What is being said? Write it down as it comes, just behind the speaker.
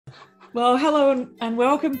Well, hello and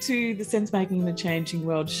welcome to the Sense Making in the Changing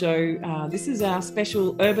World show. This is our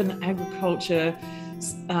special urban agriculture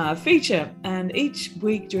feature, and each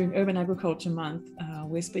week during Urban Agriculture Month,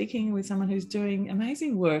 we're speaking with someone who's doing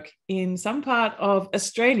amazing work in some part of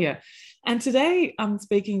Australia. And today I'm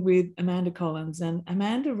speaking with Amanda Collins, and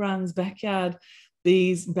Amanda runs Backyard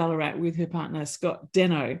Bees Ballarat with her partner Scott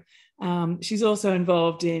Deno. She's also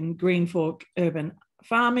involved in Green Fork Urban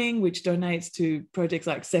Farming, which donates to projects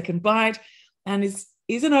like Second Bite, and is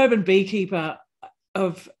an urban beekeeper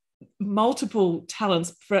of multiple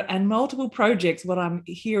talents and multiple projects, what I'm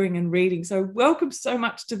hearing and reading. So welcome so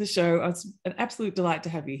much to the show. It's an absolute delight to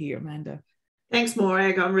have you here, Amanda. Thanks,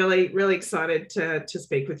 Morag. I'm really excited to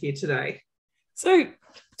speak with you today. So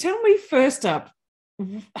tell me first up,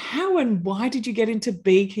 how and why did you get into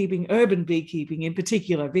beekeeping, urban beekeeping in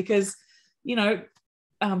particular? Because, you know,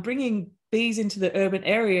 bringing bees into the urban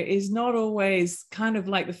area is not always kind of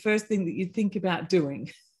like the first thing that you think about doing.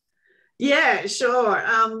 Yeah, sure.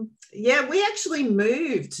 We actually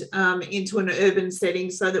moved into an urban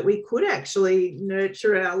setting so that we could actually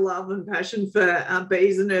nurture our love and passion for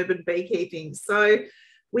bees and urban beekeeping. So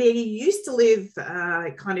we used to live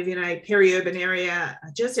kind of in a peri-urban area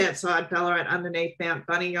just outside Ballarat underneath Mount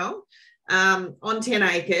Buninyong, on 10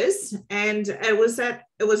 acres, and it was at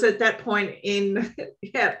that point in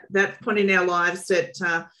our lives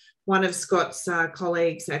that one of Scott's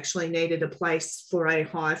colleagues actually needed a place for a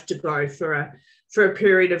hive to go for a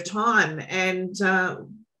period of time, and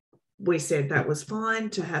we said that was fine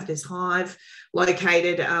to have this hive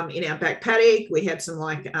located in our back paddock. We had some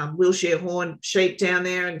Wiltshire horn sheep down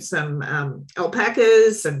there and some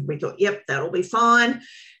alpacas, and we thought, yep, that'll be fine.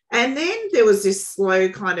 And then there was this slow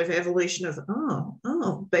kind of evolution of,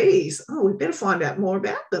 bees. Oh, we better find out more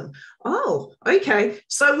about them. Oh, okay.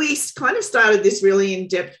 So we kind of started this really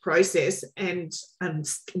in-depth process and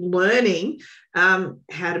learning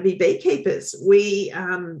how to be beekeepers. We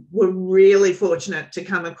were really fortunate to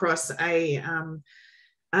come across a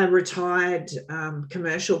retired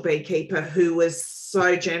commercial beekeeper who was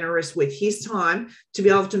so generous with his time to be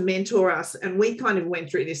able to mentor us. And we kind of went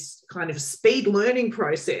through this kind of speed learning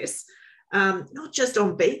process, not just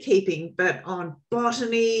on beekeeping, but on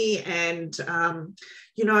botany and,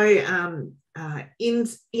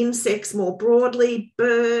 insects more broadly,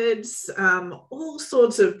 birds, all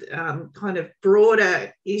sorts of kind of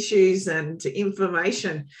broader issues and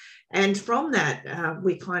information. And from that,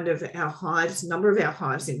 we kind of, number of our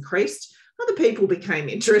hives increased, other people became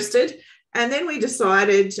interested. And then we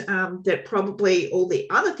decided that probably all the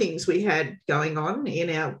other things we had going on in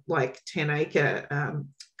our 10-acre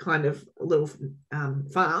kind of little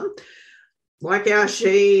farm, like our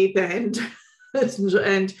sheep and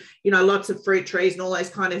lots of fruit trees and all those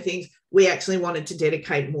kind of things, we actually wanted to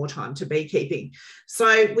dedicate more time to beekeeping.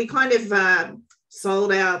 So we kind of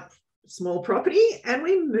sold our small property and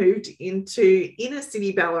we moved into inner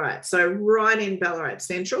city Ballarat, so right in Ballarat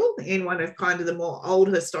Central, in one of kind of the more old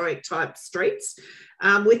historic type streets,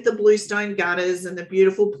 with the bluestone gutters and the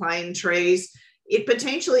beautiful plane trees. It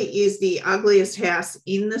potentially is the ugliest house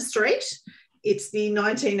in the street. It's the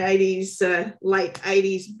 1980s, late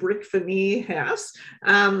 80s brick veneer house.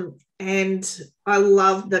 And I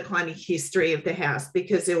love the kind of history of the house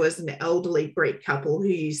because there was an elderly Greek couple who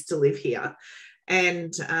used to live here.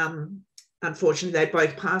 And unfortunately, they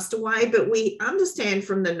both passed away. But we understand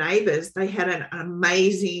from the neighbours they had an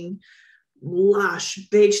amazing, lush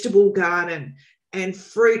vegetable garden and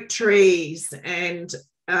fruit trees. And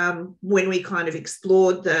when we kind of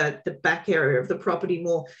explored the back area of the property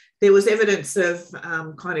more, there was evidence of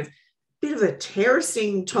kind of bit of a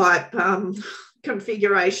terracing type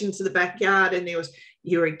configuration to the backyard, and there was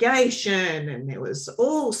irrigation and there was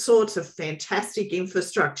all sorts of fantastic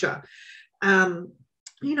infrastructure. An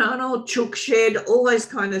old chook shed, all those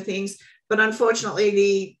kind of things. But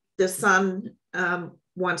unfortunately, the son,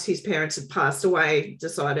 once his parents had passed away,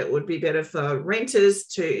 decided it would be better for renters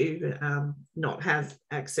to not have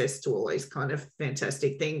access to all these kind of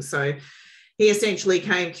fantastic things. So he essentially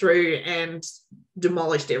came through and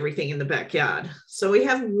demolished everything in the backyard. So we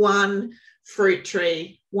have one fruit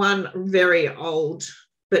tree, one very old,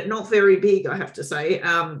 but not very big, I have to say,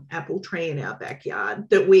 apple tree in our backyard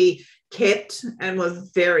that we kept and were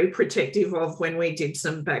very protective of when we did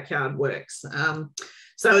some backyard works.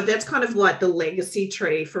 So that's kind of like the legacy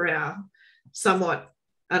tree for our somewhat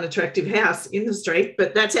unattractive house in the street,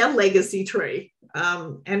 but that's our legacy tree.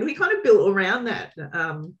 And we kind of built around that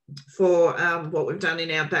for what we've done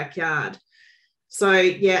in our backyard. So,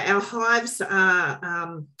 yeah, our hives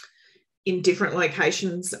are in different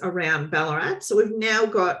locations around Ballarat. So we've now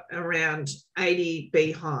got around 80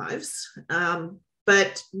 beehives. But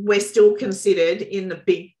but we're still considered in the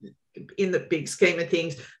big scheme of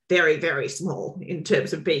things very, very small in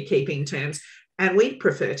terms of beekeeping terms, and we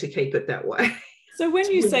prefer to keep it that way. So when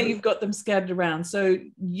you say you've got them scattered around, so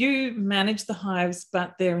you manage the hives,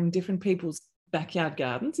 but they're in different people's backyard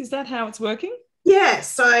gardens. Is that how it's working? Yeah,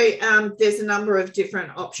 so there's a number of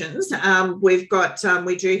different options.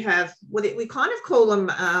 We do have, we kind of call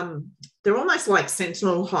them, they're almost like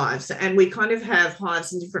sentinel hives, and we kind of have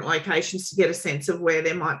hives in different locations to get a sense of where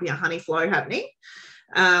there might be a honey flow happening,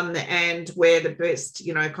 and where the best,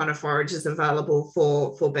 kind of forage is available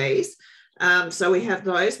for bees. So we have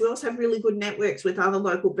those. We also have really good networks with other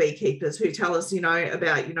local beekeepers who tell us,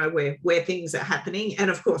 about, where things are happening.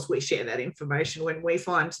 And of course, we share that information when we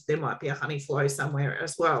find there might be a honey flow somewhere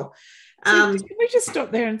as well. So can we just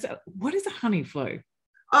stop there and say, what is a honey flow?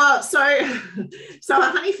 So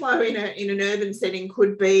a honey flow in an urban setting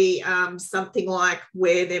could be something like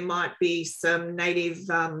where there might be some native,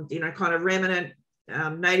 kind of remnant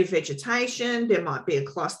native vegetation. There might be a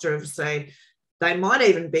cluster of, say, they might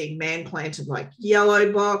even be man-planted like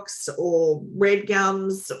yellow box or red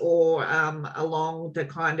gums, or along the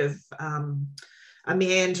kind of a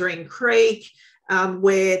meandering creek,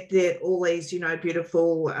 where all these,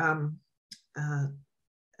 beautiful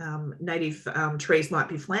native trees might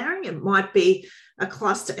be flowering. It might be a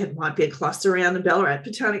cluster. It might be a cluster around the Ballarat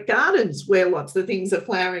Botanic Gardens where lots of things are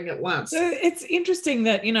flowering at once. So it's interesting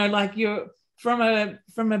that, like you're from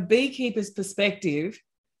a beekeeper's perspective,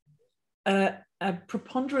 a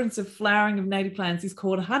preponderance of flowering of native plants is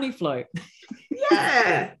called a honey flow.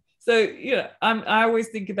 Yeah. So, I always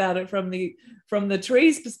think about it from the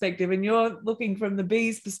tree's perspective, and you're looking from the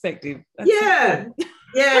bee's perspective. That's yeah.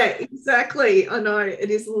 Yeah, exactly. I know it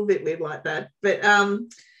is a little bit weird like that, but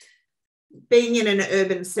being in an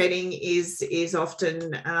urban setting is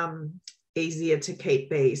often easier to keep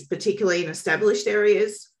bees, particularly in established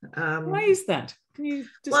areas. Why is that? Can you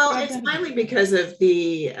it's mainly because of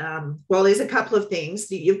the there's a couple of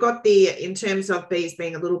things. You've got in terms of bees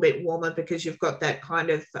being a little bit warmer, because you've got that kind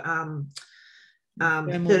of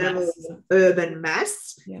thermal urban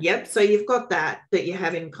mass. Yeah. Yep. So you've got that you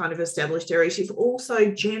have in kind of established areas. You've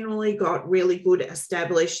also generally got really good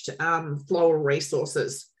established floral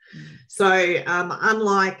resources. So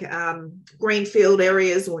unlike greenfield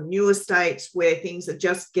areas or new estates where things are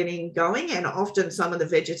just getting going, and often some of the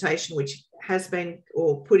vegetation which has been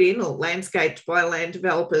put in or landscaped by land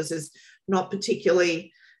developers is not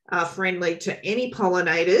particularly friendly to any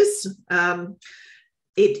pollinators.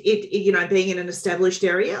 Being in an established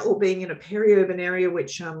area or being in a peri-urban area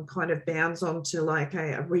which kind of bounds onto like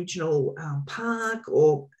a regional park,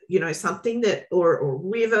 or something that, or a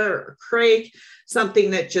river or a creek,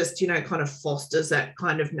 something that just kind of fosters that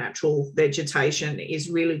kind of natural vegetation, is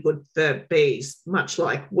really good for bees, much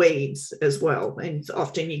like weeds as well, and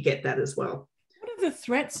often you get that as well. What are the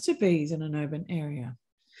threats to bees in an urban area?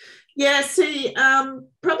 Yeah, see,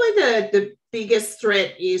 probably the biggest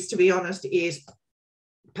threat is, to be honest, is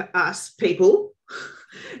us people,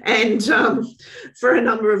 and for a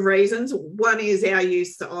number of reasons. One is our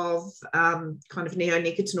use of kind of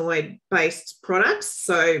neonicotinoid based products,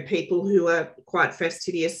 so people who are quite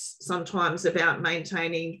fastidious sometimes about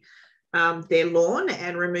maintaining their lawn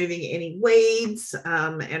and removing any weeds,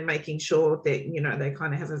 and making sure that they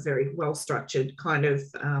kind of have a very well structured kind of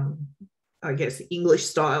English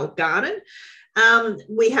style garden.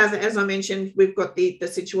 We have, as I mentioned, we've got the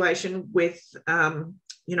situation with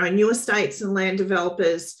new estates and land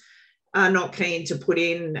developers are not keen to put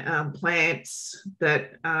in plants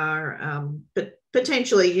that are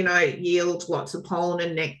potentially, yield lots of pollen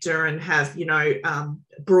and nectar and have,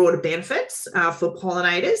 broader benefits for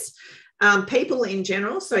pollinators. People in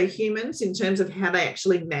general, so humans, in terms of how they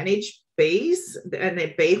actually manage bees and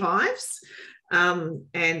their beehives.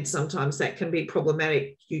 And sometimes that can be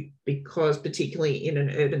problematic because, particularly in an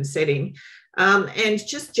urban setting, and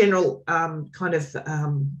just general kind of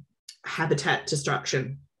habitat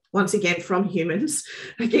destruction, once again from humans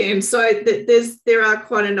again. So there are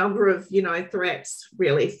quite a number of threats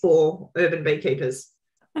really for urban beekeepers.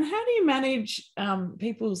 And how do you manage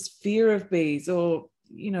people's fear of bees, or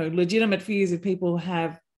legitimate fears if people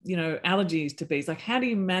have allergies to bees? Like, how do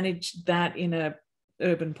you manage that in a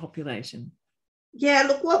urban population? Yeah,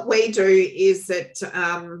 look, what we do is that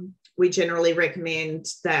we generally recommend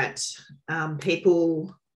that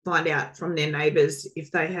people find out from their neighbours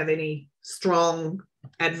if they have any strong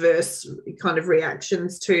adverse kind of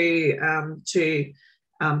reactions to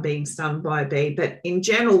being stung by a bee. But in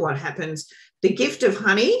general, what happens, the gift of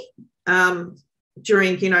honey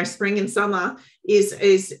during spring and summer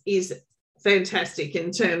is fantastic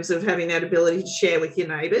in terms of having that ability to share with your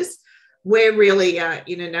neighbours. we're really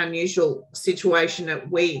in an unusual situation that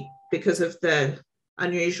because of the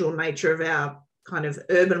unusual nature of our kind of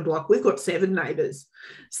urban block, we've got 7 neighbours.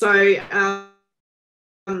 So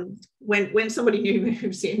when somebody new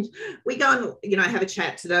moves in, we go and have a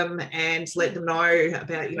chat to them and let them know about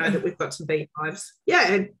that we've got some beehives.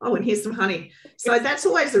 And here's some honey. So that's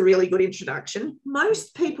always a really good introduction.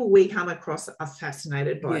 Most people we come across are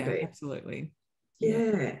fascinated by bees. Absolutely.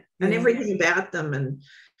 And everything about them,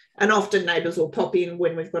 and often neighbours will pop in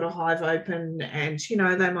when we've got a hive open, and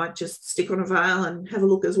they might just stick on a veil and have a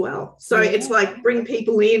look as well. So it's like bring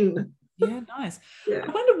people in. Yeah, nice. I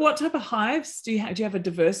wonder what type of hives do you have? Do you have a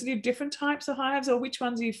diversity of different types of hives, or which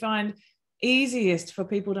ones do you find easiest for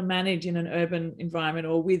people to manage in an urban environment,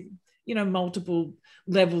 or with multiple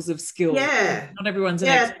levels of skill? Not everyone's an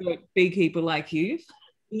expert beekeeper like you.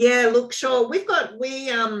 Look, sure.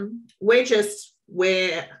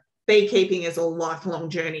 We're beekeeping is a lifelong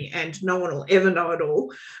journey, and no one will ever know it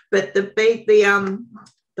all. But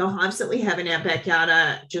the hives that we have in our backyard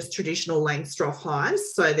are just traditional Langstroth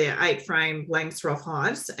hives. So they're 8-frame Langstroth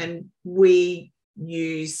hives, and we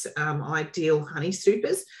use ideal honey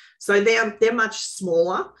supers. So they're much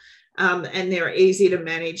smaller, and they're easier to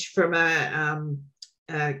manage from a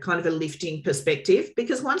kind of a lifting perspective,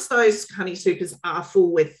 because once those honey supers are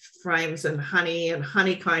full with frames and honey and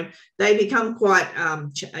honeycomb, they become quite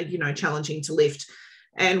challenging to lift.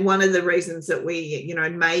 And one of the reasons that we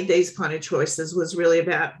made these kind of choices was really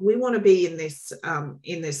about, we want to be in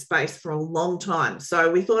this space for a long time.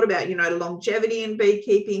 So we thought about longevity in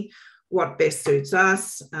beekeeping, what best suits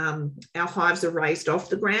us. Our hives are raised off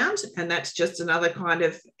the ground, and that's just another kind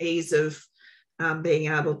of ease of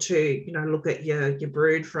being able to look at your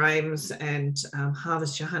brood frames and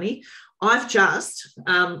harvest your honey. I've just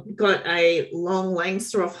got a long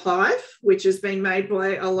Langstroth hive, which has been made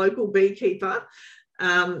by a local beekeeper.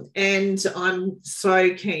 And I'm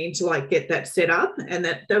so keen to get that set up, and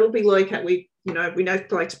that'll be located. We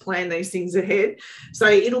don't like to plan these things ahead. So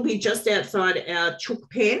it'll be just outside our chook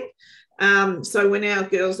pen. So when our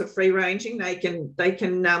girls are free ranging, they can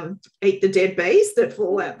eat the dead bees that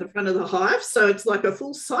fall out the front of the hive. So it's like a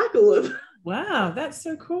full cycle of. Wow, that's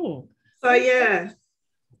so cool. So yeah.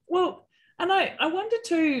 Well, and I wonder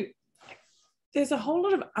too, there's a whole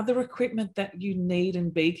lot of other equipment that you need in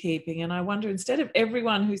beekeeping. And I wonder, instead of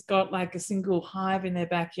everyone who's got a single hive in their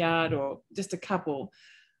backyard or just a couple,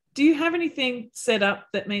 do you have anything set up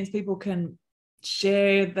that means people can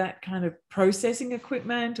share that kind of processing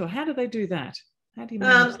equipment, or how do they do that? How do you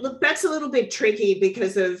manage look, that's a little bit tricky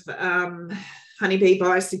because of honeybee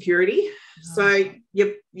biosecurity. So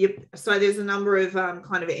so there's a number of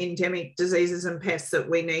kind of endemic diseases and pests that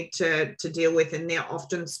we need to deal with, and they're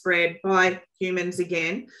often spread by humans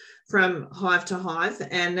again from hive to hive,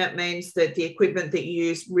 and that means that the equipment that you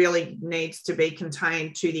use really needs to be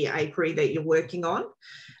contained to the apiary that you're working on.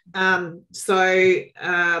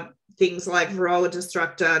 Things like Varroa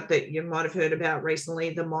destructor that you might have heard about recently,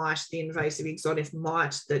 the mite, the invasive exotic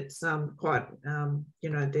mite that's quite,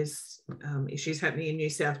 there's issues happening in New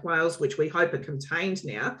South Wales, which we hope are contained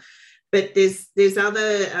now. But there's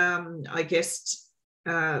other,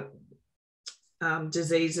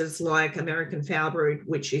 diseases like American foul brood,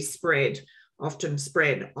 which is often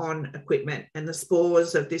spread on equipment. And the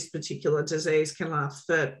spores of this particular disease can last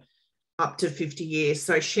for up to 50 years.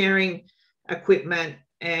 So sharing equipment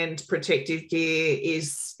and protective gear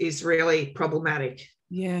is really problematic.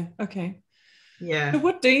 Yeah, okay. Yeah. So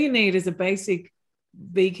what do you need as a basic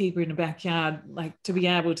beekeeper in a backyard, to be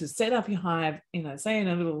able to set up your hive, say in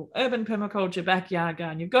a little urban permaculture backyard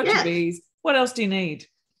garden, you've got your bees, what else do you need?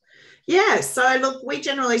 Yeah, so look, we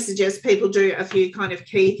generally suggest people do a few kind of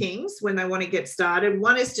key things when they want to get started.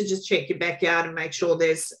 One is to just check your backyard and make sure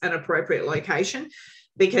there's an appropriate location,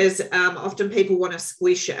 because often people want to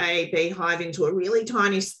squish a beehive into a really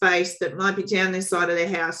tiny space that might be down this side of their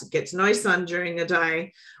house. It gets no sun during the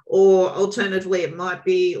day, or alternatively, it might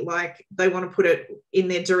be they want to put it in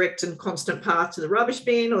their direct and constant path to the rubbish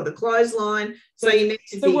bin or the clothesline. So you need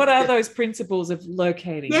to. So what are those principles of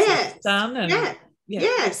locating? Yeah, sun and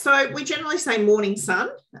so we generally say morning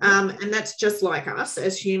sun, and that's just like us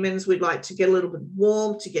as humans. We'd like to get a little bit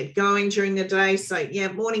warm to get going during the day. So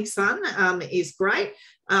morning sun is great,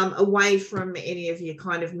 away from any of your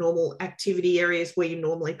kind of normal activity areas where you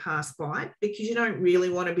normally pass by, because you don't really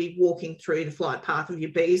want to be walking through the flight path of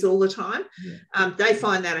your bees all the time. They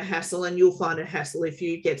find that a hassle, and you'll find it a hassle if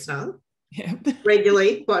you get stung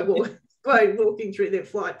regularly by walking through their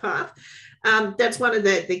flight path. That's one of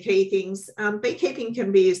the key things. Beekeeping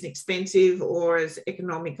can be as expensive or as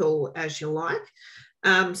economical as you like.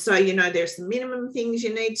 So, there's some minimum things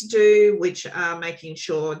you need to do, which are making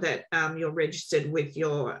sure that you're registered with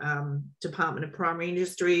your Department of Primary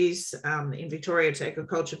Industries in Victoria to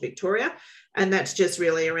Agriculture Victoria. And that's just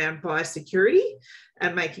really around biosecurity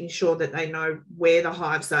and making sure that they know where the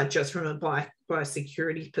hives are just from a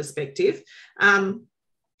biosecurity perspective.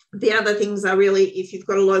 The other things are really, if you've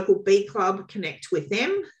got a local bee club, connect with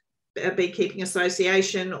them. A beekeeping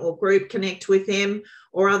association or group, connect with them,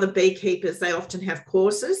 or other beekeepers. They often have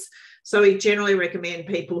courses. So we generally recommend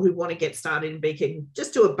people who want to get started in beekeeping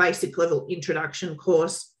just do a basic level introduction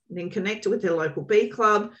course, then connect with their local bee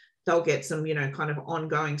club. They'll get some, kind of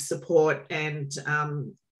ongoing support and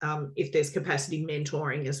if there's capacity,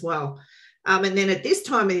 mentoring as well. And then at this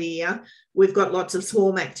time of the year, we've got lots of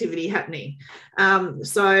swarm activity happening.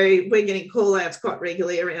 So we're getting call-outs quite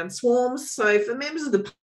regularly around swarms. So for members of the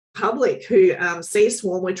public who see a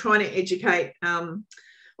swarm, we're trying to educate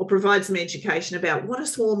or provide some education about what a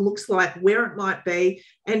swarm looks like, where it might be,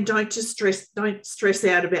 and don't stress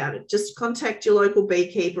out about it. Just contact your local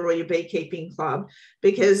beekeeper or your beekeeping club,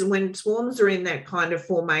 because when swarms are in that kind of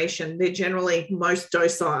formation, they're generally most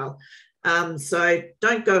docile. So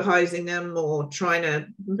don't go hosing them or trying to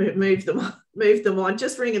move them on.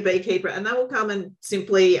 Just ring a beekeeper and they will come and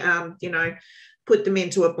simply put them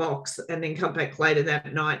into a box and then come back later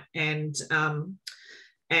that night and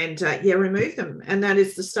remove them. And that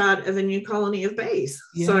is the start of a new colony of bees.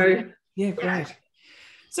 Yeah, great.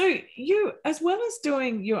 So you, as well as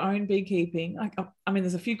doing your own beekeeping,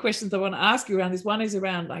 there's a few questions I want to ask you around this. One is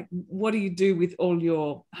around what do you do with all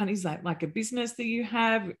your honeys, like a business that you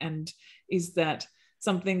have, and is that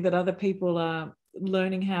something that other people are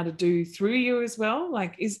learning how to do through you as well?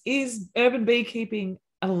 Is urban beekeeping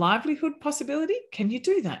a livelihood possibility? Can you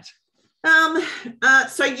do that?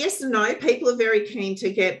 So yes and no. People are very keen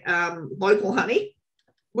to get local honey,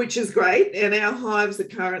 which is great. And our hives are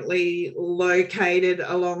currently located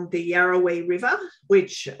along the Yarrawee River,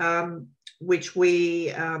 which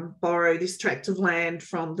we borrow this tract of land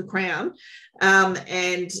from the Crown.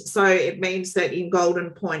 And so it means that in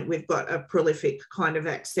Golden Point, we've got a prolific kind of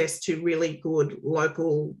access to really good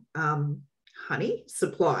local honey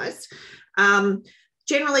supplies.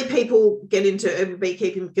 Generally, people get into urban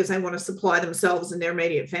beekeeping because they want to supply themselves and their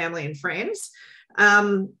immediate family and friends.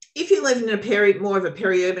 If you live in more of a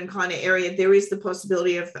peri-urban kind of area, there is the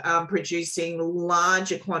possibility of producing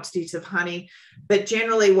larger quantities of honey. But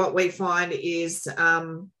generally what we find is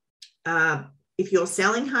if you're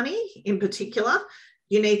selling honey in particular,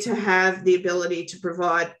 you need to have the ability to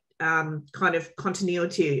provide kind of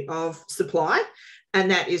continuity of supply. And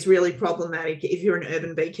that is really problematic if you're an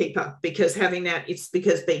urban beekeeper, because having that, it's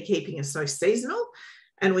because beekeeping is so seasonal.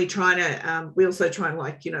 And we also try and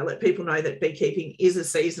let people know that beekeeping is a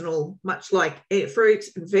seasonal, much like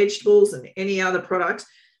fruits and vegetables and any other products.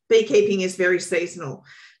 Beekeeping is very seasonal.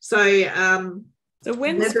 So,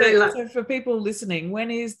 so for people listening, when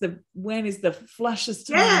is the flushest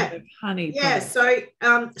time of honey? Yeah, so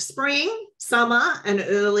spring, summer, and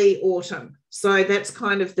early autumn. So that's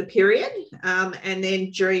kind of the period. And then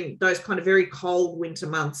during those kind of very cold winter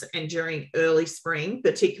months and during early spring,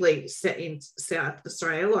 particularly set in South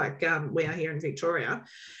Australia, like we are here in Victoria,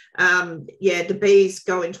 the bees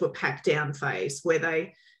go into a pack down phase where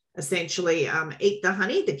they essentially eat the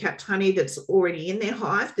honey, the capped honey that's already in their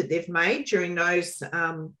hive that they've made during those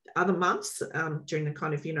other months, during the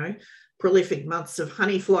kind of, prolific months of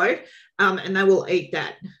honey flow, and they will eat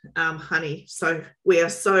that honey. So we're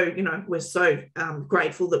so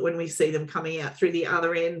grateful that when we see them coming out through the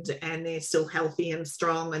other end and they're still healthy and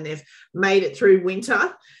strong and they've made it through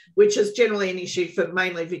winter, which is generally an issue for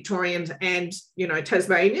mainly Victorians and,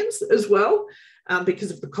 Tasmanians as well,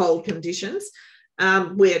 because of the cold conditions.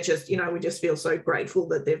 We just feel so grateful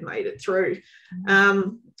that they've made it through.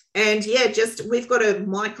 We've got a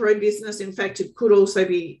micro business. In fact, it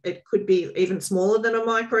could be even smaller than a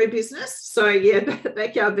micro business. So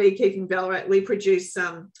Backyard Beekeeping Ballarat, we produce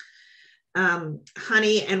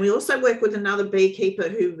honey, and we also work with another beekeeper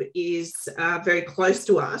who is very close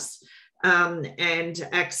to us, and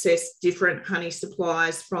access different honey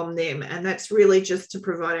supplies from them. And that's really just to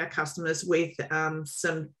provide our customers with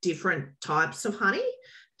some different types of honey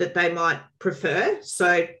that they might prefer.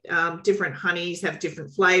 So different honeys have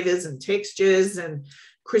different flavors and textures and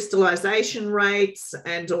crystallization rates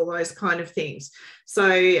and all those kind of things. So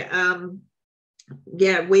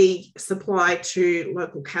we supply to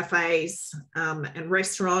local cafes and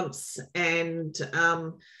restaurants, and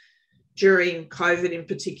during COVID in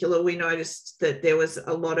particular, we noticed that there was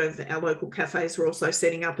a lot of our local cafes were also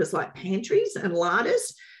setting up as like pantries and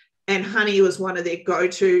larders. and honey was one of their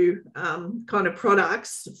go-to kind of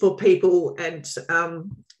products for people. And,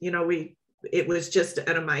 it was just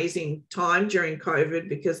an amazing time during COVID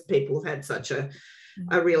because people had such a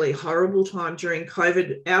really horrible time during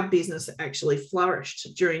COVID. Our business actually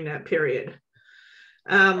flourished during that period.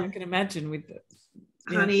 I can imagine with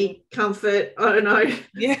honey, comfort, I don't know.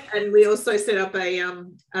 Yeah. And we also set up a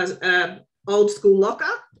old school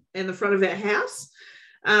locker in the front of our house,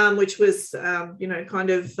 which was, kind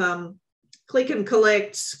of click and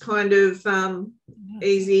collect, kind of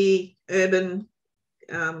easy urban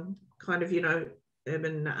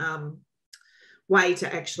urban way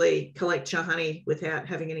to actually collect your honey without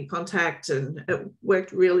having any contact, and it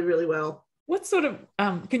worked really, really well. What sort of,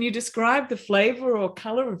 can you describe the flavour or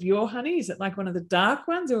colour of your honey? Is it like one of the dark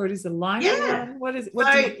ones or it is a light one? What is it?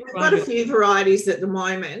 We've got a few varieties at the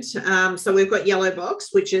moment. So we've got Yellow Box,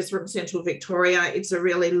 which is from Central Victoria. It's a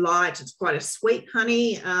really light, it's quite a sweet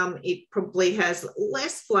honey. It probably has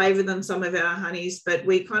less flavour than some of our honeys, but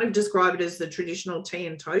we kind of describe it as the traditional tea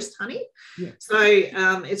and toast honey. Yeah. So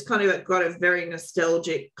it's kind of got a very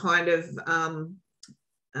nostalgic kind of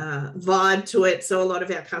vibe to it. So a lot of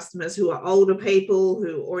our customers who are older people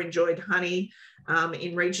or enjoyed honey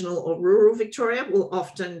in regional or rural Victoria will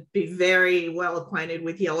often be very well acquainted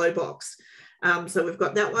with Yellow Box. So we've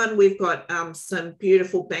got that one. We've got some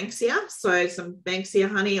beautiful Banksia. So some Banksia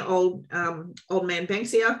honey, old man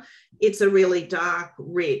Banksia. It's a really dark,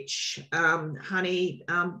 rich honey,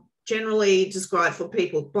 generally described for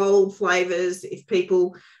people bold flavours. If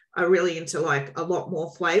people are really into like a lot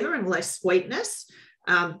more flavour and less sweetness,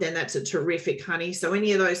 then that's a terrific honey. So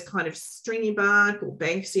any of those kind of stringy bark or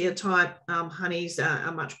Banksia type honeys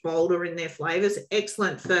are much bolder in their flavours.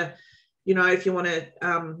 Excellent for, if you want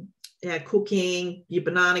to cooking, your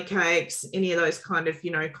banana cakes, any of those kind of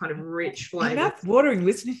rich flavours. That's watering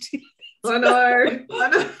listening to you.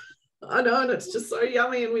 I know, and it's just so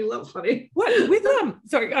yummy, and we love honey. What with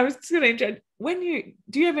sorry, I was just going to interrupt.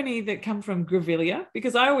 Do you have any that come from Grevillea?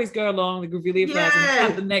 Because I always go along the Grevillea flowers and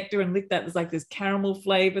cut the nectar and lick that. There's caramel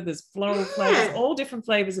flavour, there's floral flavours, all different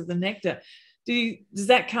flavours of the nectar. Does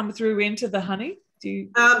that come through into the honey? The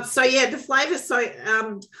flavours. So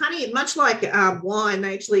honey, much like wine,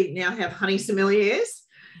 they actually now have honey sommeliers.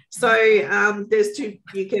 So there's two.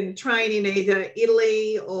 You can train in either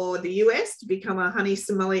Italy or the US to become a honey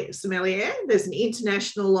sommelier. There's an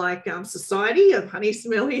international society of honey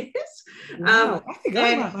sommeliers. Wow, I think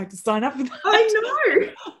I might like to sign up for that.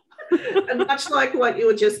 I know. And much like what you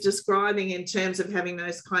were just describing in terms of having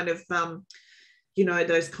those kind of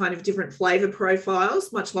those kind of different flavour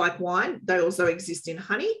profiles, much like wine, they also exist in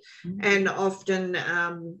honey. And often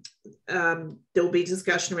there'll be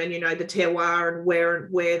discussion around, the terroir and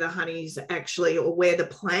where the honey's actually, or where the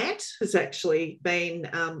plant has actually been,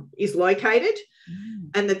 is located,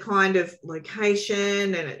 and the kind of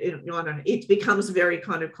location, and it becomes very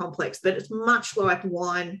kind of complex, but it's much like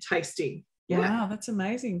wine tasting. Wow, that's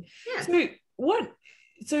amazing. Yeah.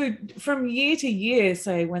 So from year to year,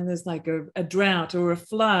 say when there's like a drought or a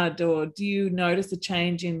flood, or do you notice a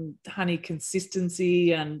change in honey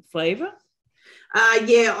consistency and flavour?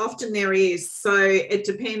 Often there is. So it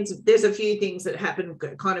depends. There's a few things that happen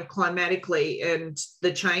kind of climatically, and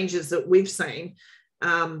the changes that we've seen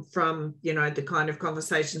from, the kind of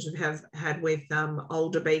conversations we've had with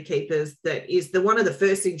older beekeepers, that is one of the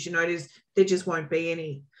first things you notice, there just won't be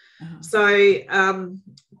any. So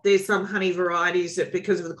there's some honey varieties that,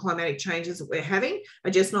 because of the climatic changes that we're having,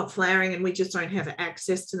 are just not flowering, and we just don't have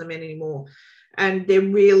access to them anymore. And they're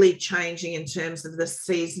really changing in terms of the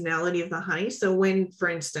seasonality of the honey. So when, for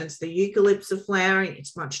instance, the eucalypts are flowering,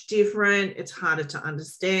 it's much different. It's harder to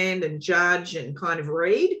understand and judge and kind of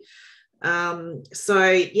read. But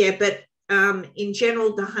in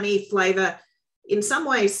general, the honey flavour in some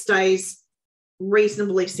ways stays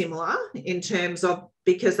reasonably similar in terms of,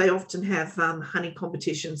 because they often have honey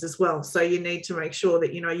competitions as well. So you need to make sure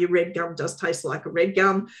that, your red gum does taste like a red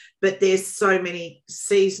gum, but there's so many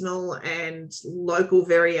seasonal and local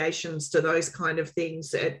variations to those kind of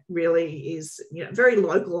things. It really is, very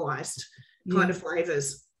localized kind of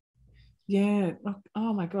flavors. Yeah.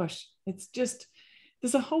 Oh my gosh. It's just,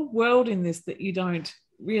 there's a whole world in this that you don't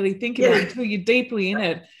really think about until you're deeply in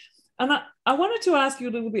it. And I wanted to ask you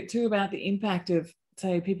a little bit too about the impact of,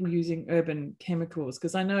 say, people using urban chemicals,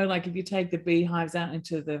 because I know, like, if you take the beehives out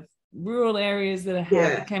into the rural areas that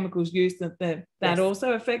have chemicals used, that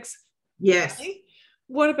also affects. Yes.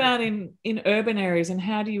 What about in urban areas, and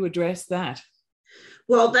how do you address that?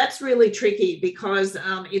 Well, that's really tricky because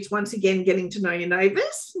it's once again getting to know your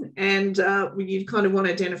neighbours, and you kind of want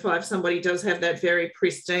to identify if somebody does have that very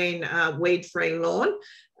pristine weed-free lawn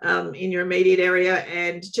in your immediate area,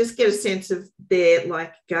 and just get a sense of their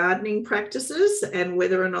like gardening practices and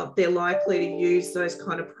whether or not they're likely to use those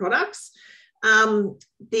kind of products.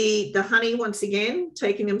 The honey, once again,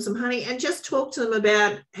 taking them some honey and just talk to them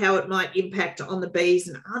about how it might impact on the bees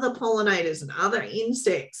and other pollinators and other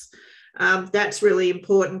insects. That's really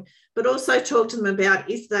important, but also talk to them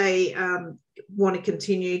about if they want to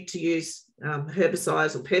continue to use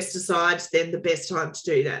herbicides or pesticides, then the best time to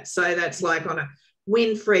do that. So that's like on a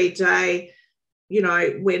wind-free day, you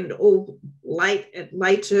know, when all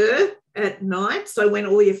later at night. So when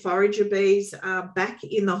all your forager bees are back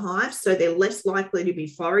in the hive, so they're less likely to be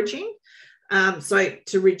foraging. So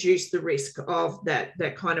to reduce the risk of that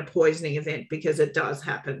kind of poisoning event, because it does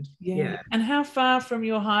happen. Yeah. And how far from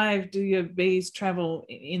your hive do your bees travel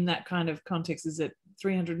in that kind of context? Is it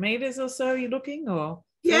 300 meters or so you're looking, or?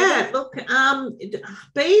 Yeah, look,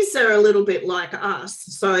 bees are a little bit like us.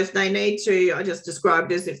 So if they need to, I just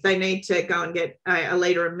described as if they need to go and get a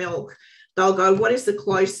litre of milk, they'll go, what is the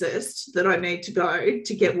closest that I need to go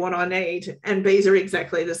to get what I need? And bees are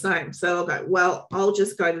exactly the same. So they'll go, well, I'll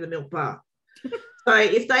just go to the milk bar. So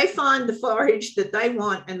if they find the forage that they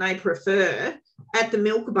want and they prefer at the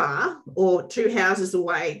milk bar or 2 houses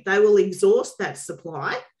away, they will exhaust that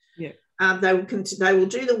supply. Yeah. They will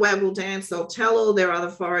do the waggle dance. They'll tell all their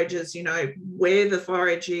other foragers, you know, where the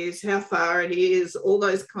forage is, how far it is, all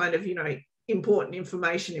those kind of, you know, important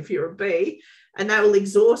information if you're a bee, and they will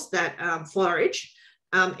exhaust that forage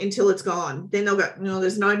until it's gone. Then they'll go, no,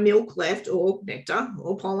 there's no milk left or nectar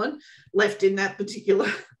or pollen left in that particular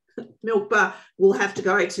milk bar. We'll have to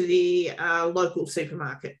go to the local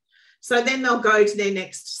supermarket. So then they'll go to their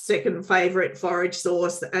next second favourite forage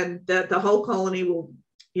source, and the whole colony will,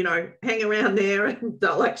 you know, hang around there, and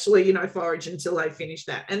they'll actually, you know, forage until they finish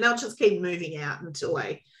that. And they'll just keep moving out until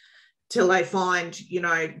they find, you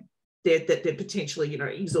know, that they're potentially, you know,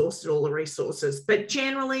 exhausted all the resources. But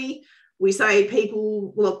generally, we say bees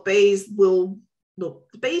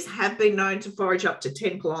have been known to forage up to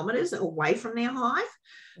 10 kilometres away from their hive,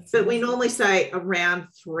 but we normally say around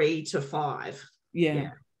 3 to 5.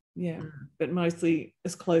 Yeah. But mostly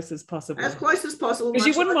as close as possible. As close as possible. Because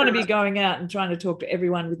you wouldn't want to be going out and trying to talk to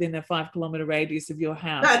everyone within a 5 kilometre radius of your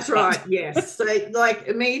house. That's right, yes. So like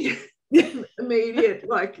immediate,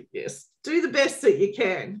 like, yes, do the best that you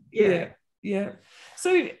can. Yeah.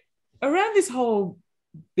 So around this whole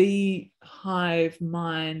bee hive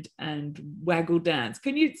mind and waggle dance,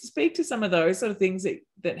 can you speak to some of those sort of things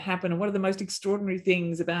that happen, and what are the most extraordinary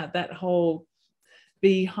things about that whole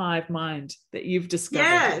beehive mind that you've discovered?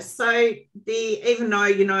 Yeah, so even though,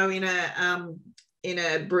 you know, in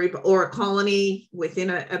a group or a colony within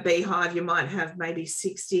a beehive, you might have maybe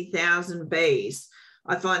 60,000 bees.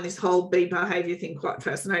 I find this whole bee behaviour thing quite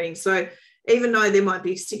fascinating. So even though there might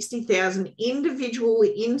be 60,000 individual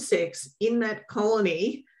insects in that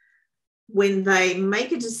colony, when they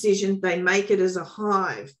make a decision, they make it as a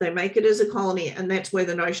hive, they make it as a colony, and that's where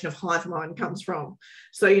the notion of hive mind comes from.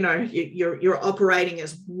 So, you know, you're operating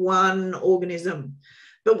as one organism,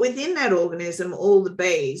 but within that organism, all the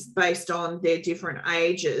bees, based on their different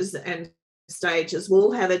ages and stages,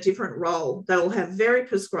 will have a different role. They will have very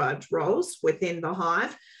prescribed roles within the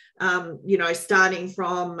hive. You know, starting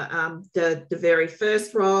from the very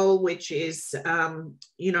first role, which is,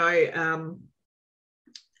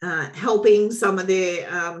 helping some of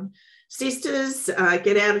their sisters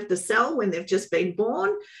get out of the cell when they've just been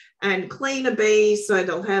born, and clean a bee. So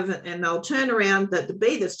they'll turn around, that the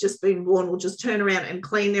bee that's just been born will just turn around and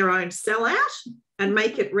clean their own cell out and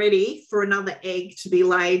make it ready for another egg to be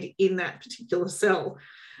laid in that particular cell.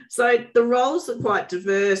 So the roles are quite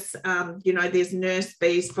diverse. You know, there's nurse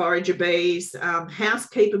bees, forager bees,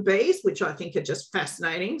 housekeeper bees, which I think are just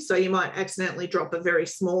fascinating. So you might accidentally drop a very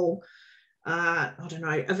small, a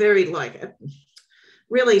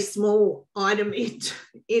really small item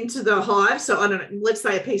into the hive. So I don't know, let's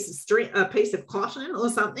say a piece of string, a piece of cotton or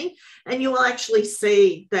something, and you will actually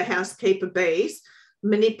see the housekeeper bees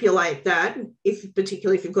manipulate that,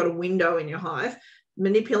 particularly if you've got a window in your hive,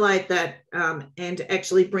 manipulate that and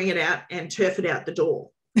actually bring it out and turf it out the door.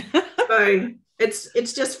 So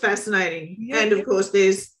it's just fascinating. Yeah. And of course,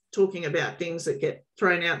 there's talking about things that get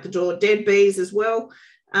thrown out the door, dead bees as well.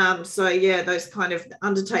 So yeah, those kind of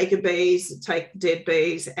undertaker bees take dead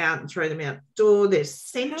bees out and throw them out the door. There's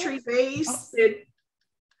sentry bees.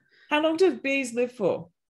 How long do bees live for?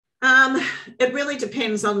 It really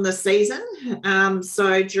depends on the season.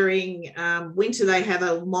 So during winter, they have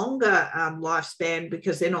a longer lifespan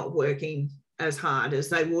because they're not working as hard as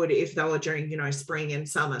they would if they were during, spring and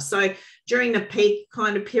summer. So during the peak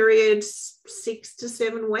kind of periods, 6 to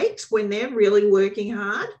 7 weeks when they're really working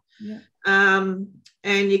hard. Yeah.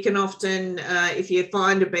 And you can often, if you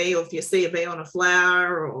find a bee or if you see a bee on a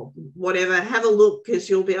flower or whatever, have a look, because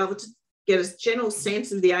you'll be able to get a general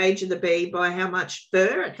sense of the age of the bee by how much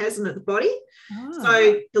fur it has in the body. Oh.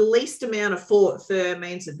 So the least amount of fur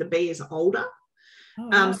means that the bee is older.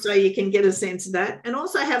 Oh. So you can get a sense of that. And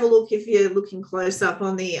also have a look, if you're looking close up,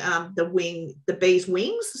 on the bee's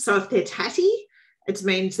wings. So if they're tatty, it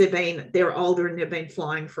means they're older and they've been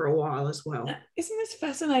flying for a while as well. Isn't this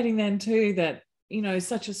fascinating then too, that,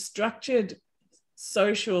 such a structured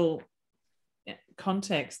social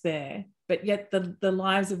context there, but yet the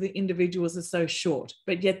lives of the individuals are so short,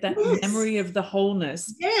 but yet that memory of the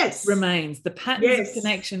wholeness remains, the patterns of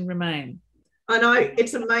connection remain. I know,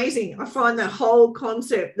 it's amazing. I find that whole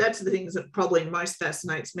concept, that's the things that probably most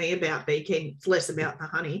fascinates me about beekeeping. It's less about the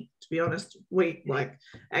honey, to be honest.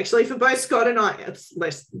 Actually, for both Scott and I,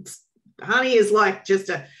 honey is like just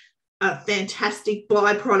a fantastic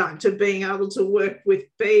byproduct of being able to work with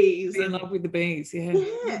bees. Be in love with the bees,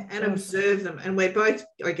 and observe them. And we're both,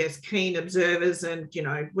 I guess, keen observers. And,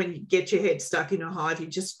 when you get your head stuck in a hive, you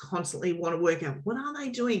just constantly want to work out, what are they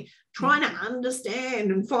doing? Trying to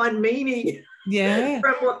understand and find meaning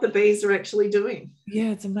from what the bees are actually doing.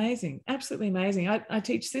 Yeah, it's amazing. Absolutely amazing. I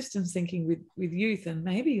teach systems thinking with youth, and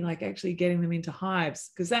maybe actually getting them into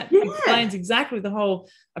hives, because that explains exactly the whole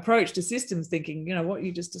approach to systems thinking, what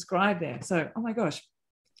you just described there. So, oh my gosh.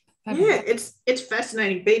 It's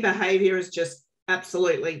fascinating. Bee behavior is just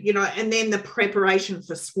absolutely, and then the preparation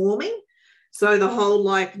for swarming. So the whole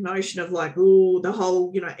notion of the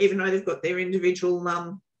whole, even though they've got their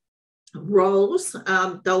individual roles,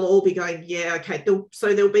 they'll all be going,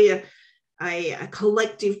 so there'll be a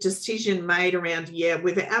collective decision made around,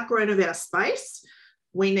 we've outgrown of our space,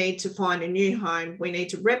 we need to find a new home, we need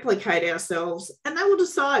to replicate ourselves, and they will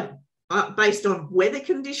decide based on weather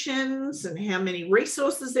conditions and how many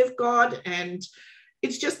resources they've got. And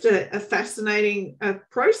it's just a fascinating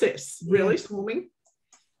process, really, swarming.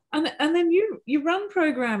 And then you run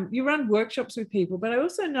workshops with people, but I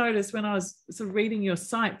also noticed when I was sort of reading your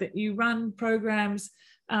site that you run programs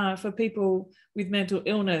for people with mental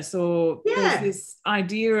illness, or there's this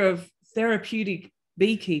idea of therapeutic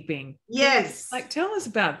beekeeping. Yes. Tell us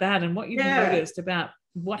about that and what you've noticed about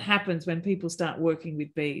what happens when people start working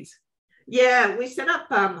with bees. Yeah, we set up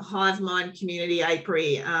HiveMind Community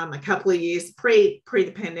Apiary a couple of years pre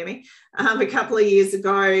the pandemic, a couple of years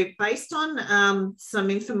ago, based on some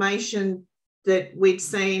information that we'd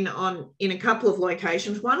seen in a couple of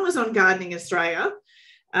locations. One was on Gardening Australia,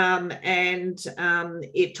 and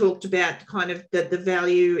it talked about kind of the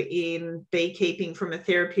value in beekeeping from a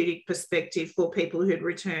therapeutic perspective for people who'd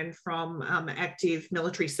returned from active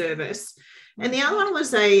military service. And the other one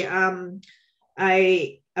was a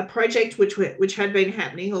project which had been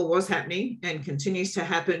happening, or was happening and continues to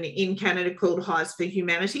happen in Canada, called Hives for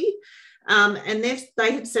Humanity. And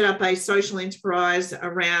they had set up a social enterprise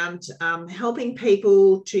around helping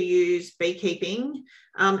people to use beekeeping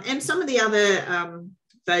and some of the other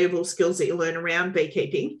valuable skills that you learn around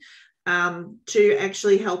beekeeping to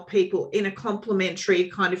actually help people in a complementary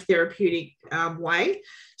kind of therapeutic way.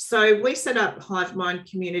 So we set up HiveMind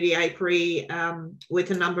Community Apiary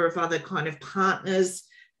with a number of other kind of partners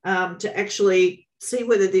to actually see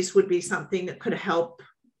whether this would be something that could help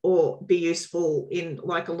or be useful in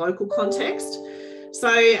a local context. So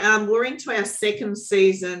we're into our second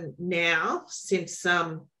season now since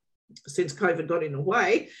COVID got in the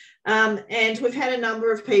way. And we've had a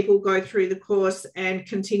number of people go through the course and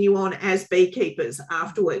continue on as beekeepers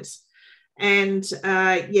afterwards. And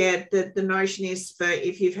the notion is, for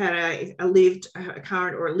if you've had a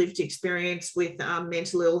current or a lived experience with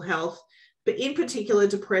mental ill health, but in particular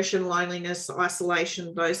depression, loneliness,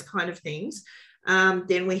 isolation, those kind of things,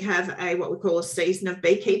 then we have what we call a season of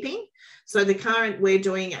beekeeping. So we're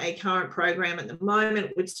doing a current program at the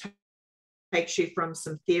moment, which takes you from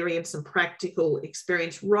some theory and some practical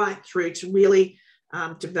experience right through to really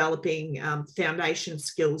developing foundation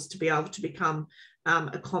skills to be able to become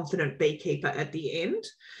a confident beekeeper at the end.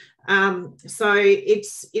 So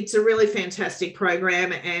it's a really fantastic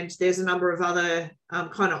program, and there's a number of other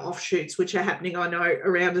kind of offshoots which are happening, I know,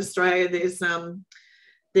 around Australia.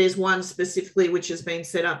 There's one specifically which has been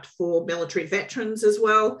set up for military veterans as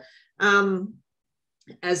well. So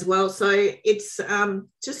it's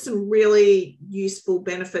just some really useful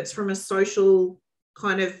benefits from a social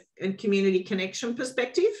kind of and community connection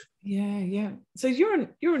perspective. Yeah. So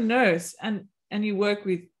you're a nurse and you work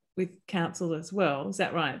with council as well, is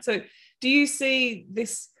that right? So do you see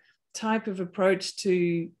this type of approach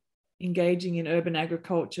to engaging in urban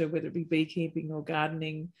agriculture, whether it be beekeeping or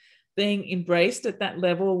gardening, being embraced at that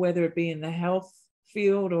level, whether it be in the health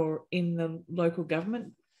field or in the local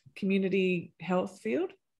government community health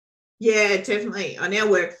field? Yeah, definitely. I now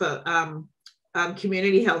work for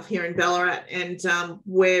community health here in Ballarat, and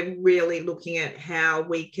we're really looking at how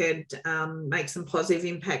we could make some positive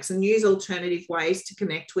impacts and use alternative ways to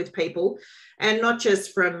connect with people, and not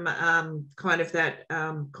just from kind of that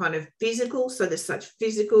kind of physical. So there's such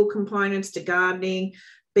physical components to gardening,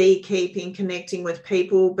 beekeeping, connecting with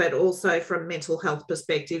people, but also from mental health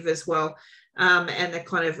perspective as well. And the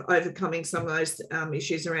kind of overcoming some of those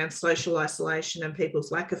issues around social isolation and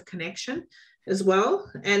people's lack of connection as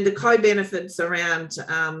well. And the co-benefits around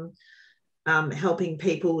helping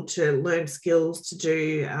people to learn skills to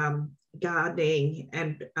do gardening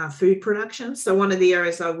and food production. So one of the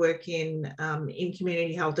areas I work in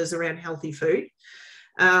community health is around healthy food.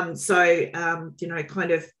 You know,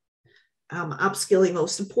 kind of upskilling or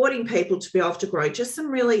supporting people to be able to grow just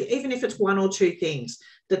some really, even if it's one or two things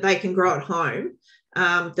that they can grow at home,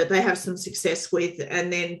 that they have some success with,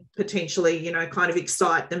 and then potentially, you know, kind of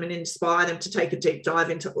excite them and inspire them to take a deep dive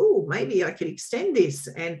into, oh, maybe I could extend this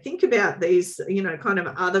and think about these, you know, kind of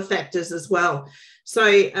other factors as well. So,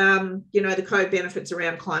 you know, the co-benefits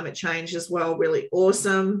around climate change as well, really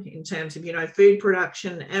awesome in terms of, you know, food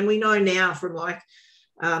production. And we know now from like,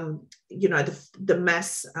 you know, the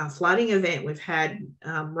mass flooding event we've had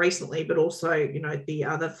recently, but also, you know, the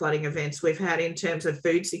other flooding events we've had in terms of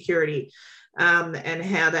food security, and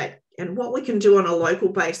how that, and what we can do on a local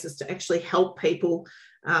basis to actually help people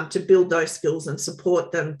to build those skills and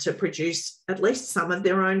support them to produce at least some of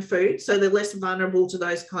their own food, so they're less vulnerable to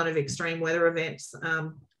those kind of extreme weather events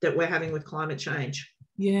that we're having with climate change.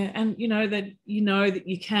 Yeah, and you know that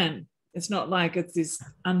you can. It's not like it's this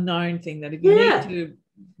unknown thing that if you need to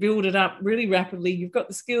build it up really rapidly, you've got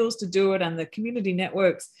the skills to do it and the community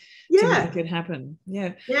networks to make it happen.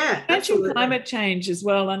 Yeah. Mentioned climate change as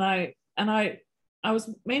well, and I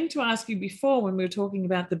was meant to ask you before when we were talking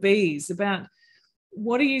about the bees, about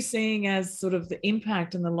what are you seeing as sort of the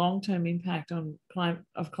impact and the long-term impact on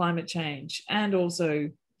climate change, and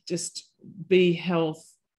also just bee health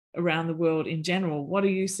around the world in general? What are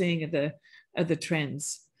you seeing are the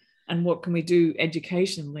trends, and what can we do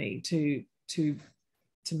educationally to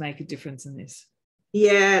make a difference in this?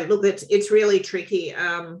 Yeah, look, it's really tricky.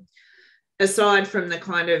 Aside from the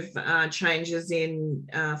kind of changes in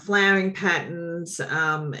flowering patterns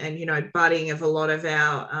and, you know, budding of a lot of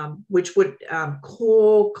our, which would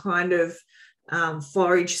core kind of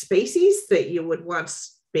forage species that you would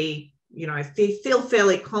once be, you know, feel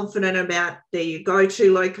fairly confident about their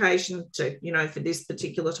go-to location to, you know, for this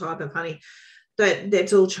particular type of honey,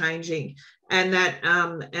 that's all changing. And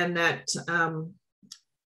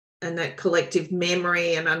that collective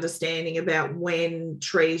memory and understanding about when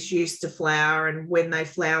trees used to flower and when they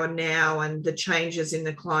flower now, and the changes in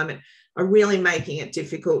the climate are really making it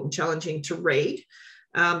difficult and challenging to read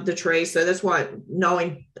the trees. So that's why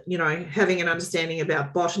knowing, you know, having an understanding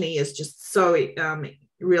about botany is just so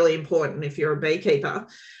really important if you're a beekeeper.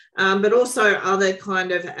 But also other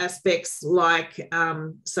kind of aspects like,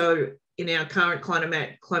 so in our current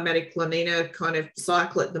climatic La Nina kind of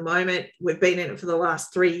cycle at the moment, we've been in it for the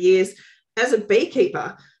last 3 years. As a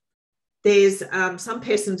beekeeper, there's some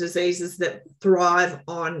pests and diseases that thrive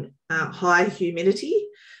on high humidity.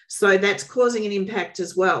 So that's causing an impact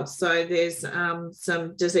as well. So there's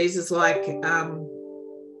some diseases like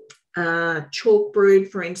chalk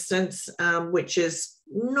brood, for instance, which has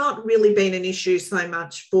not really been an issue so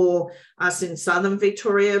much for us in southern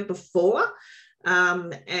Victoria before.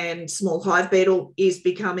 And small hive beetle is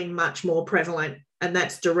becoming much more prevalent, and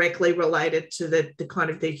that's directly related to the kind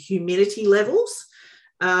of the humidity levels.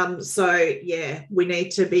 So yeah, we need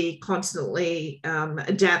to be constantly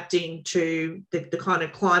adapting to the kind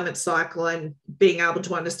of climate cycle and being able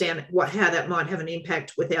to understand how that might have an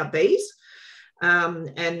impact with our bees,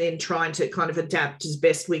 and then trying to kind of adapt as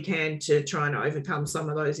best we can to try and overcome some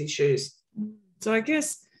of those issues. So I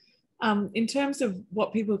guess in terms of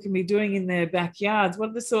what people can be doing in their backyards, what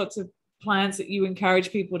are the sorts of plants that you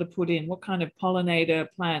encourage people to put in? What kind of pollinator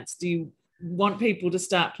plants do you want people to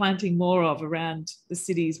start planting more of around the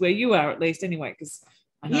cities where you are, at least anyway? Because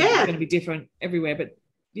I know it's going to be different everywhere, but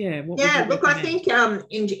look, I think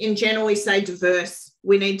in general we say diverse.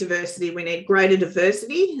 We need diversity. We need greater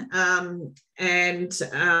diversity, and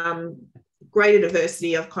greater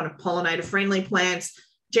diversity of kind of pollinator-friendly plants.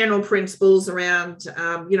 General principles around,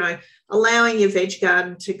 you know, allowing your veg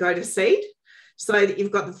garden to go to seed, so that you've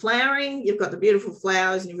got the flowering, you've got the beautiful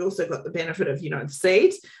flowers, and you've also got the benefit of, you know, the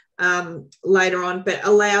seeds. later on, but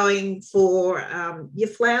allowing for your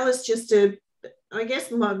flowers just to, I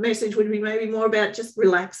guess my message would be maybe more about just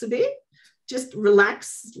relax a bit. Just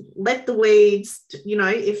relax, let the weeds,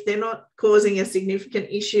 if they're not causing a significant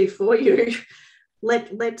issue for you,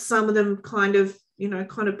 let some of them kind of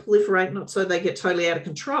proliferate, not so they get totally out of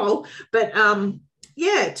control, but to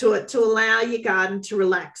allow your garden to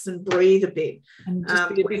relax and breathe a bit. And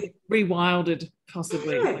just be a bit rewilded,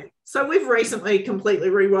 possibly. Yeah. So we've recently completely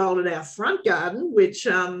rewilded our front garden, which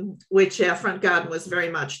our front garden was very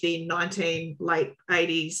much the late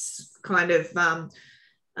 80s kind of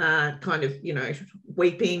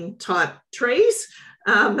weeping type trees.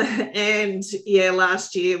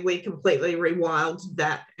 Last year we completely rewilded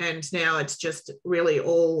that, and now it's just really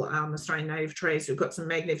all Australian native trees. We've got some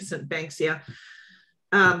magnificent Banksia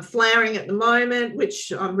flowering at the moment,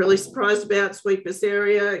 which I'm really surprised about. Sweet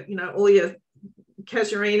Bosseria, all your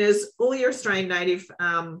casuarinas, all your Australian native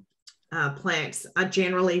plants are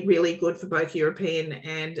generally really good for both European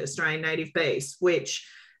and Australian native bees, which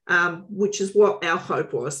is what our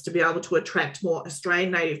hope was, to be able to attract more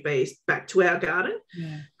Australian native bees back to our garden,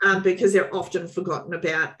 because they're often forgotten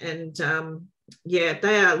about. And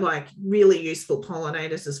they are like really useful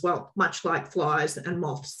pollinators as well, much like flies and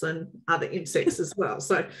moths and other insects as well.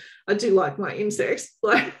 So I do like my insects.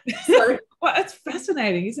 Well, it's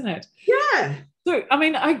fascinating, isn't it? Yeah. So, I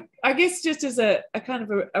mean, I guess just as a kind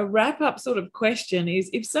of a wrap-up sort of question is,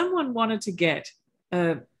 if someone wanted to get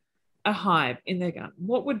a hive in their garden,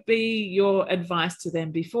 what would be your advice to them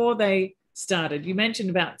before they started? You mentioned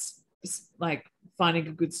about like finding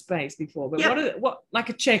a good space before, but what like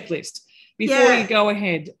a checklist before you go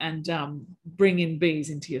ahead and bring in bees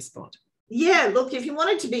into your spot? Yeah, look, if you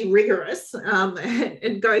wanted to be rigorous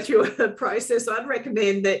and go through a process, I'd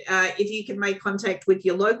recommend that if you can make contact with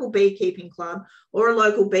your local beekeeping club or a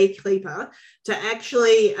local beekeeper to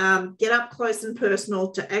actually get up close and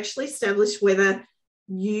personal, to actually establish whether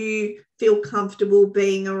you feel comfortable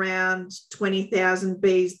being around 20,000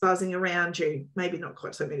 bees buzzing around you. Maybe not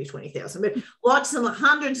quite so many 20,000, but lots and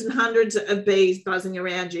hundreds of bees buzzing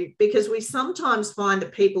around you, because we sometimes find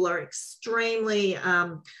that people are extremely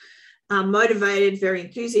motivated, very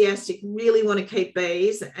enthusiastic, really want to keep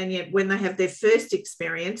bees, and yet when they have their first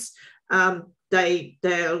experience, they're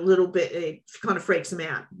a little bit, it kind of freaks them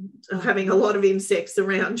out, having a lot of insects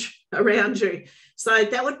around you. So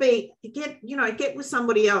that would be, get with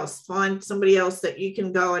somebody else, find somebody else that you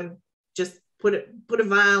can go and just put a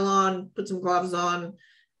veil on, put some gloves on,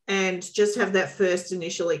 and just have that first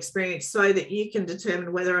initial experience so that you can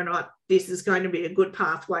determine whether or not this is going to be a good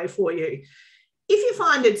pathway for you. If you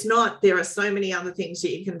find it's not, there are so many other things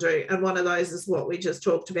that you can do. And one of those is what we just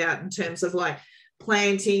talked about in terms of like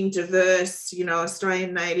planting diverse,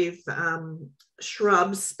 Australian native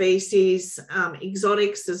shrubs, species,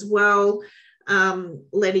 exotics as well,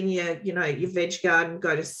 letting your veg garden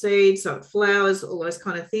go to seed so it flowers, all those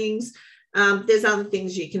kind of things. There's other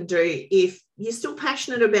things you can do if you're still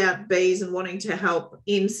passionate about bees and wanting to help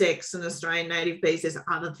insects and Australian native bees. There's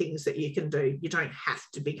other things that you can do. You don't have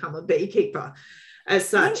to become a beekeeper as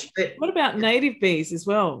such. What about native bees as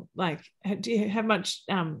well? Like, do you have much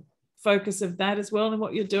focus of that as well in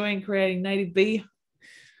what you're doing, creating native bee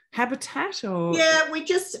habitat? Or we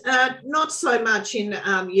just not so much in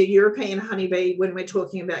your European honeybee. When we're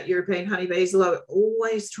talking about European honeybees, although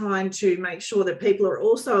always trying to make sure that people are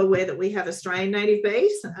also aware that we have Australian native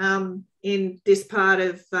bees in this part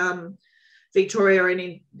of Victoria, and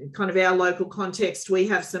in kind of our local context, we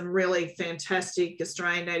have some really fantastic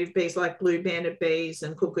Australian native bees like blue banded bees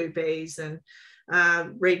and cuckoo bees and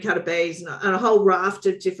reed-cutter bees and a whole raft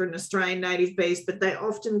of different Australian native bees, but they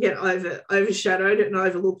often get overshadowed and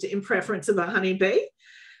overlooked in preference of a honeybee.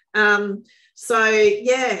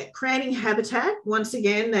 Creating habitat, once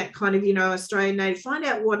again, that kind of, Australian native, find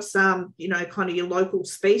out what's, kind of your local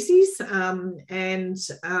species.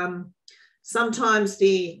 Sometimes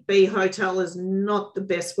the bee hotel is not the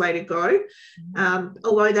best way to go,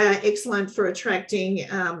 although they are excellent for attracting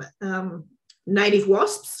native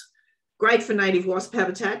wasps. Great for native wasp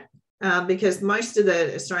habitat, because most of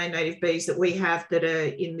the Australian native bees that we have that are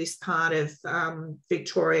in this part of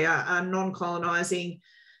Victoria are non-colonising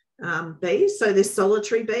bees. So they're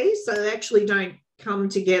solitary bees. So they actually don't come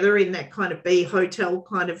together in that kind of bee hotel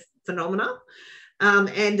kind of phenomena.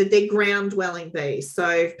 And that they're ground-dwelling bees. So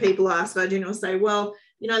if people ask, I generally say, well,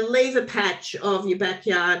 leave a patch of your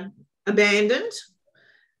backyard abandoned,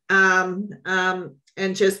 and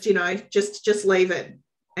just leave it.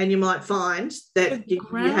 And you might find that you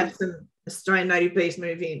have some Australian native bees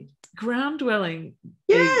move in. ground dwelling.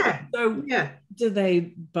 Yeah. So yeah. do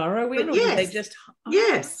they burrow in, or Yes. do they just?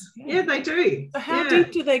 Yes. Okay. Yeah, they do. So how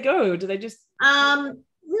deep do they go? Do they just?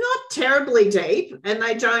 Not terribly deep, and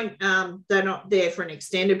they don't. They're not there for an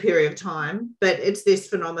extended period of time. But it's this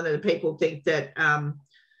phenomenon that people think that.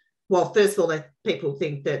 Well, first of all, people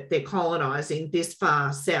think that they're colonising this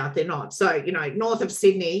far south. They're not. So, you know, north of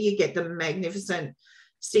Sydney, you get the magnificent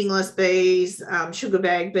stingless bees, sugar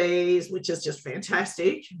bag bees, which is just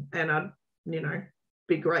fantastic. And I'd, you know,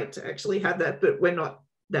 be great to actually have that, but we're not.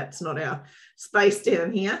 That's not our space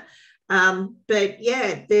down here. But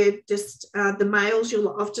yeah, they're just the males.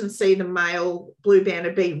 You'll often see the male blue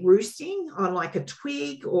banded bee roosting on like a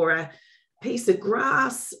twig or a piece of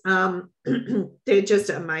grass. They're just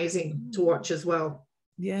amazing to watch as well.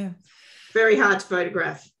 Yeah, very hard to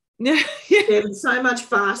photograph. Yeah. They're so much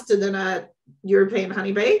faster than a European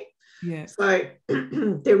honeybee. Yeah. So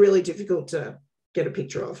they're really difficult to get a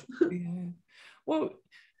picture of. Yeah. Well,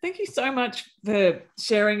 thank you so much for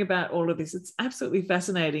sharing about all of this. It's absolutely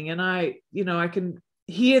fascinating, and I can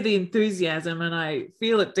hear the enthusiasm and I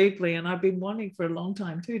feel it deeply, and I've been wanting for a long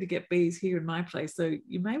time too to get bees here in my place, so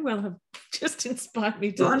you may well have just inspired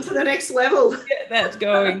me to on to the next level. Get that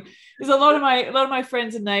going. There's a lot of my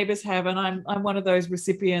friends and neighbors have, and I'm one of those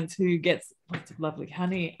recipients who gets lots of lovely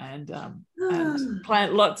honey and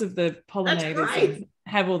plant lots of the pollinators and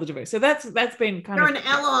have all the diversity. So that's been kind You're of an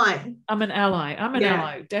ally. I'm an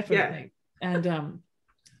ally, definitely. Yeah.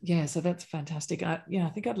 And so that's fantastic. I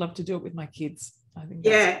think I'd love to do it with my kids. I think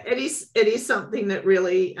it is something that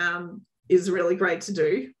really is really great to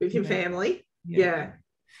do with your family. Yeah.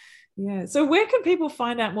 So where can people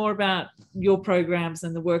find out more about your programs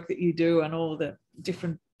and the work that you do and all the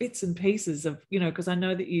different bits and pieces of, because I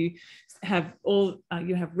know that you have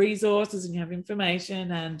you have resources and you have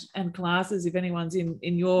information and classes if anyone's in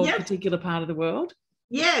your particular part of the world?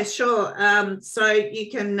 Yeah, sure. So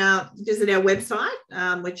you can visit our website,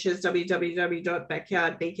 which is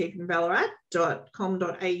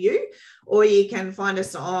www.backyardbeekeepingballarat.com.au, or you can find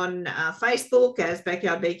us on Facebook as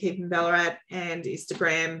Backyard Beekeeping Ballarat and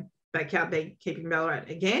Instagram Backyard Beekeeping Ballarat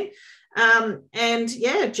again.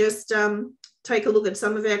 Just take a look at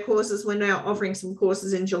some of our courses. We're now offering some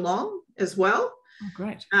courses in Geelong as well. Oh,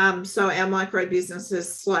 great. So our micro business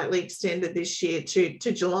has slightly extended this year to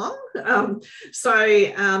Geelong.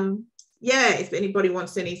 If anybody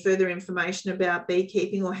wants any further information about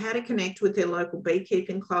beekeeping or how to connect with their local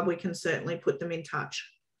beekeeping club, we can certainly put them in touch.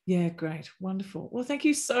 Yeah, great. Wonderful. Well, thank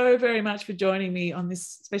you so very much for joining me on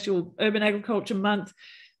this special Urban Agriculture Month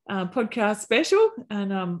podcast special.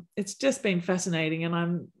 And it's just been fascinating, and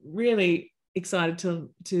I'm really excited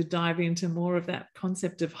to dive into more of that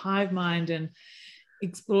concept of hive mind and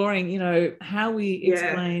exploring, how we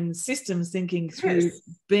explain systems thinking through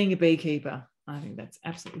being a beekeeper. I think that's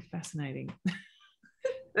absolutely fascinating.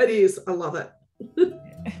 It is. I love it.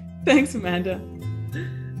 Thanks, Amanda.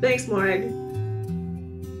 Thanks, Morag.